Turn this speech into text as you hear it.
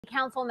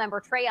Council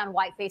member Trayon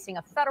facing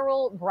a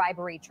federal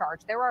bribery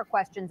charge. There are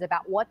questions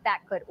about what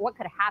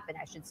could happen,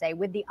 I should say,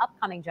 with the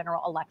upcoming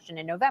general election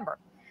in November.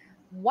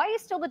 White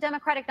is still the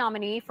Democratic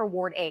nominee for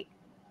Ward 8.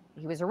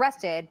 He was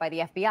arrested by the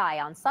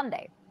FBI on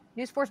Sunday.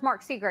 News 4's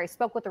Mark Seagrave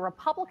spoke with the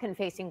Republican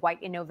facing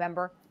White in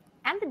November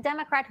and the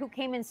Democrat who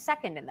came in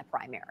second in the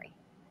primary.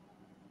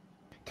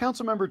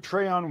 Councilmember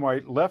Trayon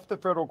White left the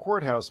federal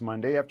courthouse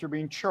Monday after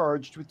being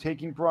charged with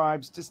taking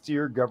bribes to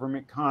steer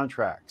government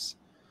contracts.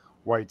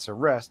 White's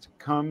arrest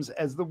comes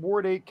as the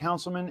Ward 8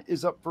 councilman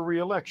is up for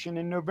re-election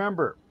in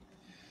November.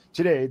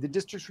 Today, the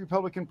district's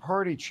Republican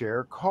Party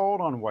chair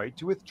called on White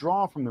to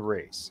withdraw from the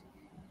race.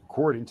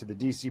 According to the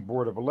D.C.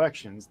 Board of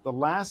Elections, the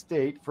last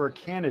date for a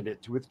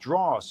candidate to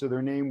withdraw so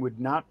their name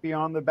would not be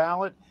on the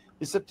ballot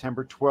is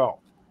September 12th.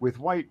 With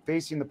White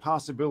facing the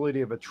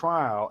possibility of a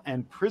trial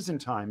and prison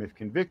time if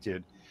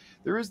convicted,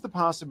 there is the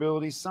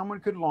possibility someone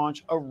could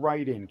launch a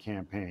write-in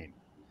campaign.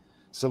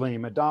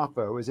 Salim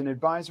Adafo is an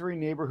advisory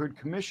neighborhood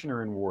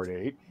commissioner in Ward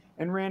 8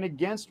 and ran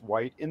against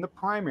White in the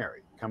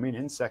primary, coming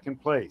in second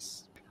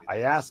place. I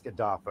asked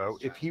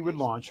Adafo if he would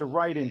launch a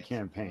write-in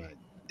campaign.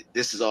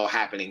 This is all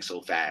happening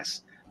so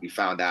fast. We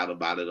found out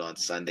about it on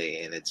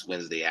Sunday and it's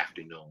Wednesday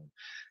afternoon.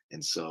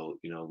 And so,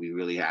 we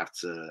really have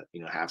to,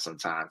 have some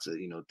time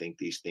to, think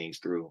these things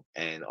through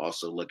and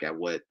also look at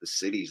what the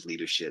city's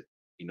leadership,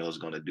 is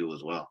going to do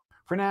as well.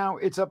 For now,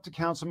 it's up to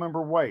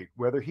Councilmember White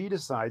whether he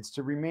decides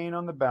to remain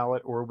on the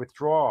ballot or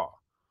withdraw.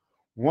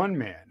 One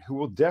man who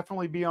will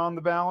definitely be on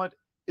the ballot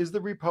is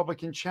the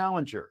Republican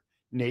challenger,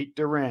 Nate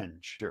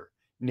Derenge.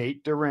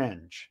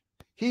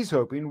 He's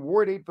hoping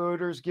Ward 8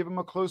 voters give him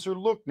a closer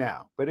look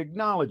now, but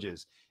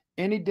acknowledges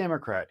any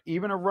Democrat,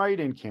 even a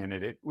write-in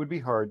candidate, would be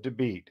hard to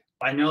beat.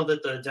 I know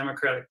that the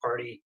Democratic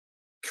Party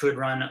could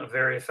run a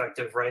very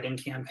effective write-in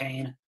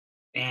campaign,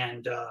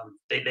 and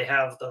they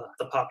have the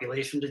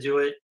population to do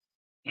it.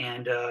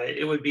 And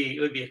it would be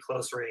a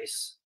close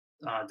race,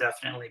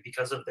 definitely,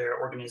 because of their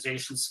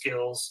organization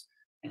skills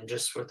and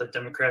just with the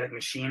Democratic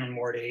machine in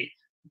Ward 8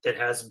 that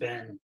has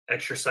been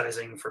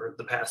exercising for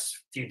the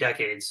past few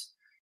decades.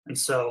 And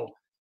so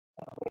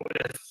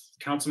if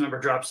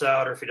Councilmember drops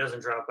out or if he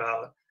doesn't drop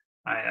out,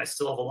 I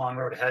still have a long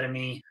road ahead of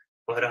me.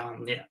 But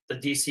the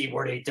DC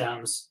Ward 8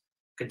 Dems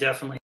could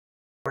definitely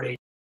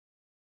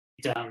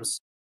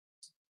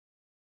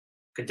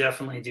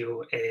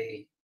do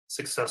a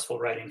successful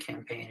write-in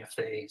campaign if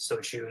they so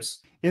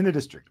choose. In the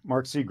district,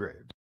 Mark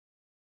Seagrave.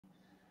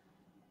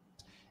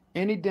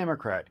 Any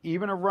Democrat,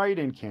 even a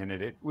write-in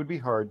candidate, would be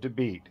hard to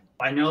beat.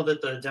 I know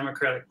that the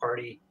Democratic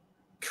Party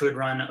could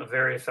run a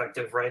very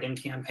effective write-in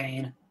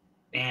campaign,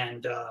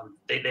 and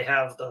they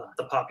have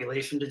the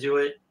population to do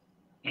it.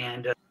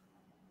 And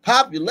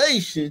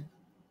population?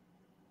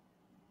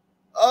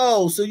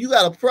 Oh, so you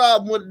got a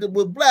problem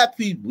with black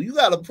people. You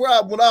got a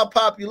problem with our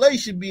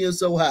population being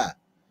so high.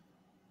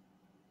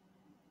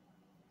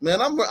 Man,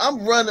 I'm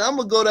running. I'm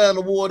gonna go down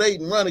to Ward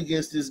 8 and run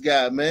against this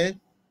guy, man.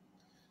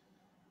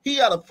 He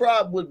got a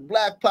problem with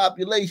black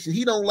population.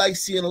 He don't like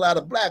seeing a lot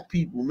of black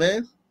people,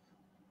 man.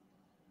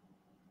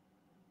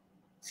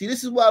 See,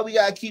 this is why we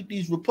gotta keep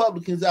these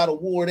Republicans out of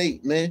Ward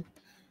 8, man.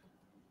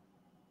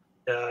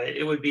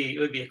 It would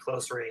be a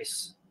close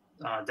race,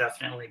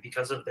 definitely,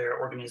 because of their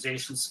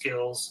organization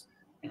skills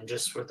and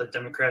just with the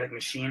Democratic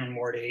machine in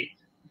Ward 8.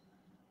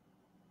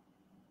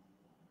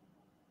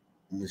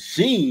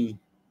 Machine.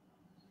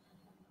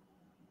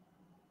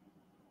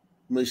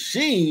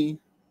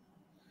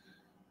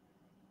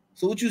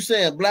 So what you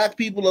saying? Black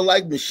people are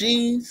like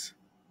machines,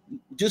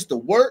 just to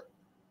work?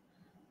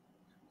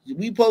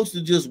 We supposed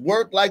to just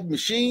work like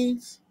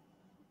machines?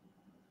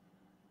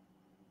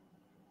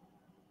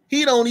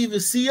 He don't even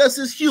see us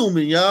as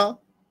human,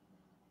 y'all.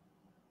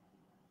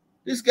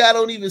 This guy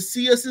don't even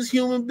see us as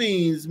human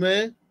beings,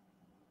 man.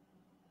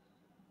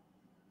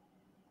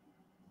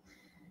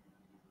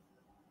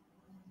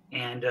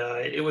 And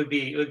it would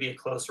be a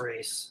close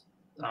race.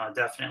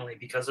 Definitely,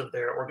 because of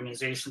their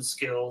organization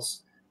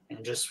skills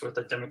and just with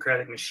the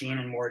Democratic machine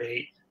in Ward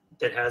 8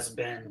 that has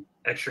been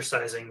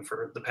exercising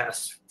for the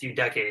past few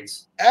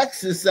decades.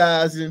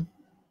 Exercising?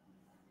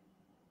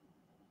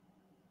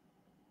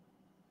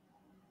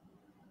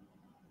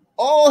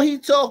 All he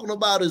talking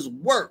about is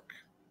work.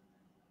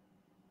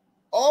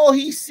 All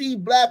he see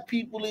black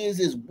people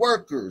is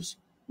workers,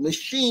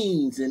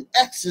 machines, and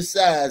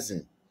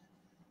exercising.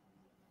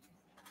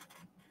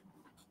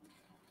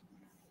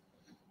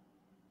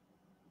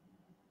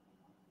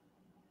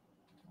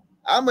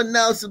 I'm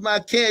announcing my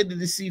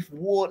candidacy for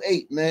Ward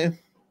 8, man.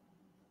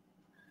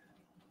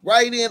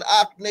 Write in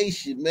Oc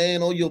Nation,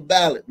 man, on your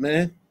ballot,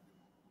 man.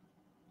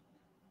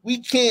 We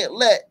can't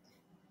let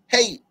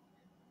hate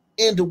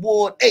into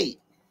Ward 8.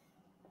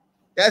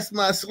 That's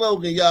my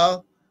slogan,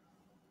 y'all.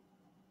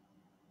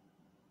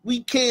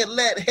 We can't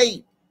let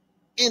hate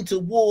into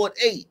Ward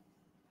 8.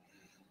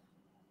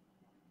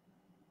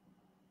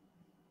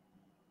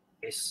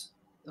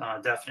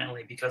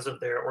 Definitely, because of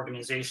their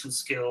organization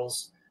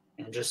skills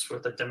and just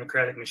with the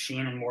Democratic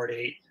machine in Ward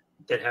 8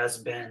 that has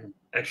been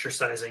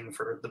exercising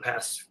for the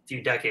past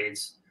few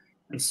decades.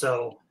 And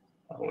so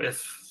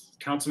if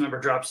council member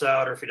drops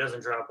out or if he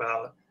doesn't drop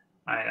out,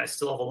 I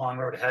still have a long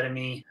road ahead of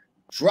me.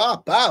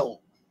 Drop out?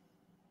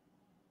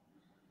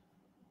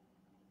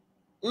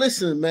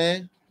 Listen,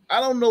 man, I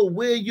don't know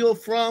where you're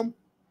from,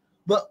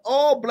 but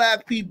all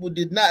black people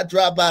did not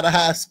drop out of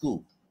high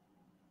school.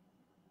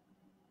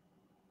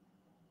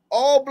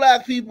 All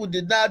black people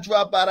did not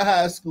drop out of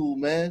high school,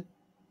 man.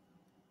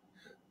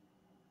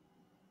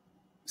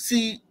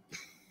 See,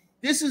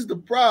 this is the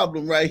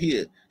problem right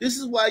here. This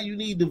is why you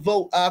need to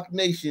vote Ock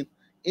Nation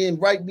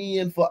and write me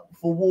in for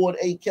Ward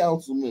 8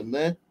 councilman,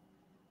 man.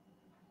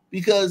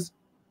 Because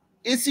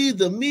it's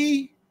either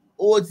me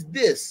or it's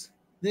this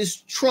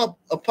Trump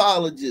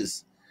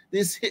apologist,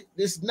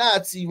 this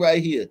Nazi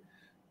right here,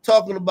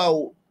 talking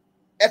about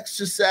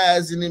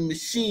exercising in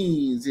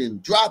machines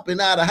and dropping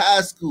out of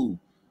high school.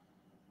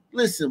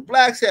 Listen,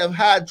 blacks have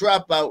high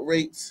dropout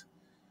rates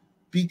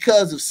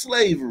because of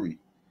slavery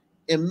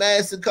and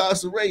mass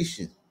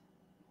incarceration,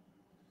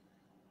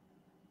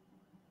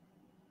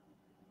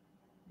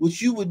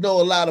 which you would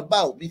know a lot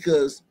about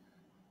because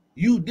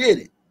you did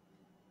it.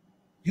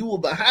 You were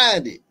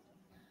behind it.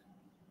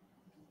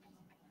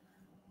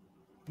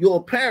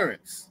 Your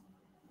parents.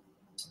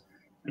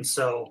 And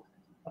so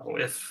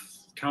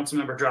if council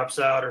member drops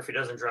out or if he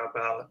doesn't drop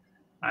out,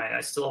 I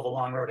still have a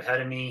long road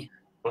ahead of me.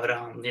 But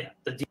yeah,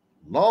 the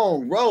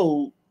long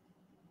road.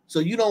 So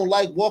you don't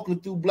like walking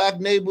through black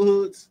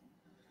neighborhoods?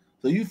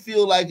 So you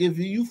feel like if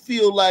you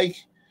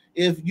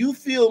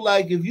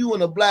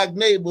in a black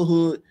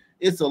neighborhood,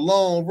 it's a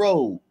long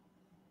road.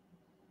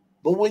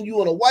 But when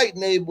you in a white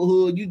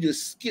neighborhood, you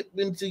just skip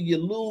into your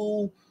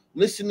loo,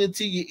 listening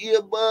to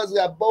your earbuds,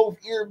 got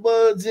both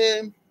earbuds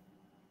in,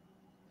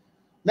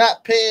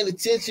 not paying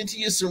attention to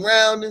your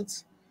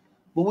surroundings.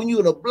 But when you're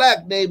in a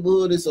black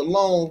neighborhood, it's a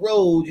long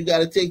road. You got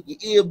to take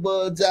your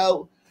earbuds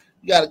out.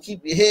 You got to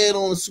keep your head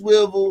on a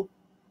swivel.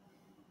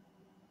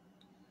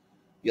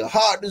 Your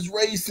heart is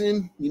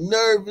racing. You're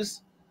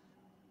nervous.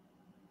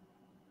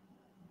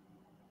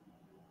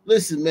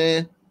 Listen,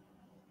 man.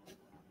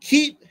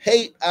 Keep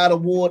hate out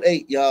of Ward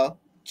 8, y'all.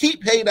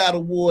 Keep hate out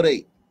of Ward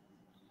 8.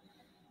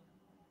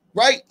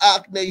 Write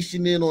Ock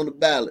Nation in on the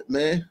ballot,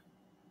 man.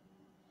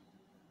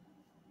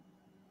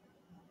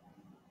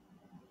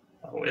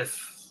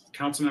 If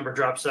council member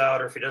drops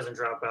out or if he doesn't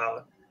drop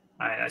out,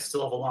 I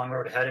still have a long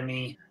road ahead of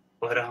me.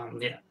 But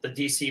yeah, the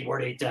DC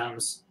Ward 8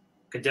 Dems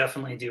could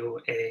definitely do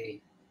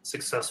a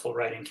successful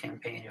write-in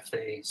campaign if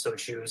they so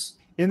choose.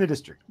 In the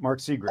district, Mark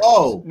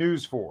Seagraves,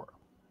 News 4.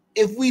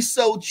 If we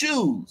so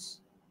choose.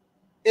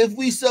 If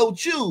we so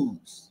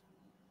choose.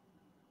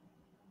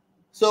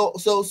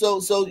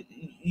 So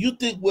you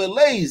think we're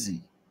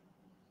lazy.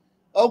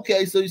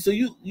 Okay, so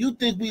you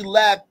think we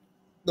lack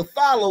the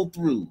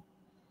follow-through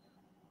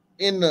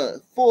in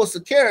the force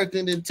of character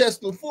and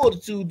intestinal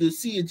fortitude to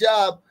see a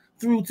job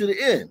through to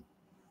the end.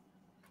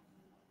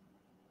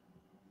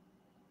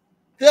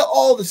 They're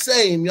all the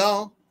same,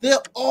 y'all. They're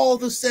all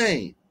the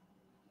same.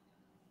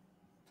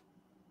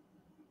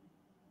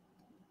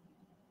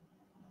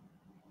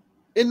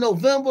 In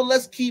November,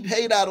 let's keep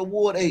hate out of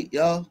Ward 8,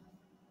 y'all.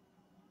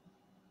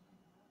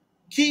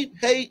 Keep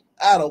hate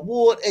out of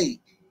Ward 8.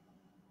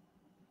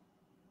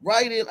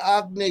 Right in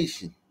Ock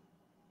Nation.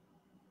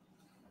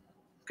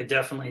 Could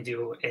definitely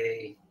do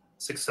a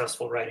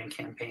successful write-in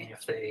campaign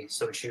if they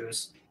so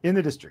choose. In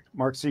the district,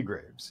 Mark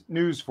Seagraves,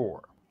 News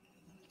 4.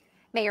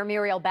 Mayor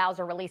Muriel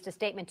Bowser released a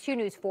statement to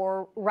News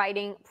 4,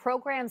 writing,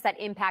 programs that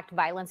impact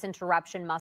violence interruption must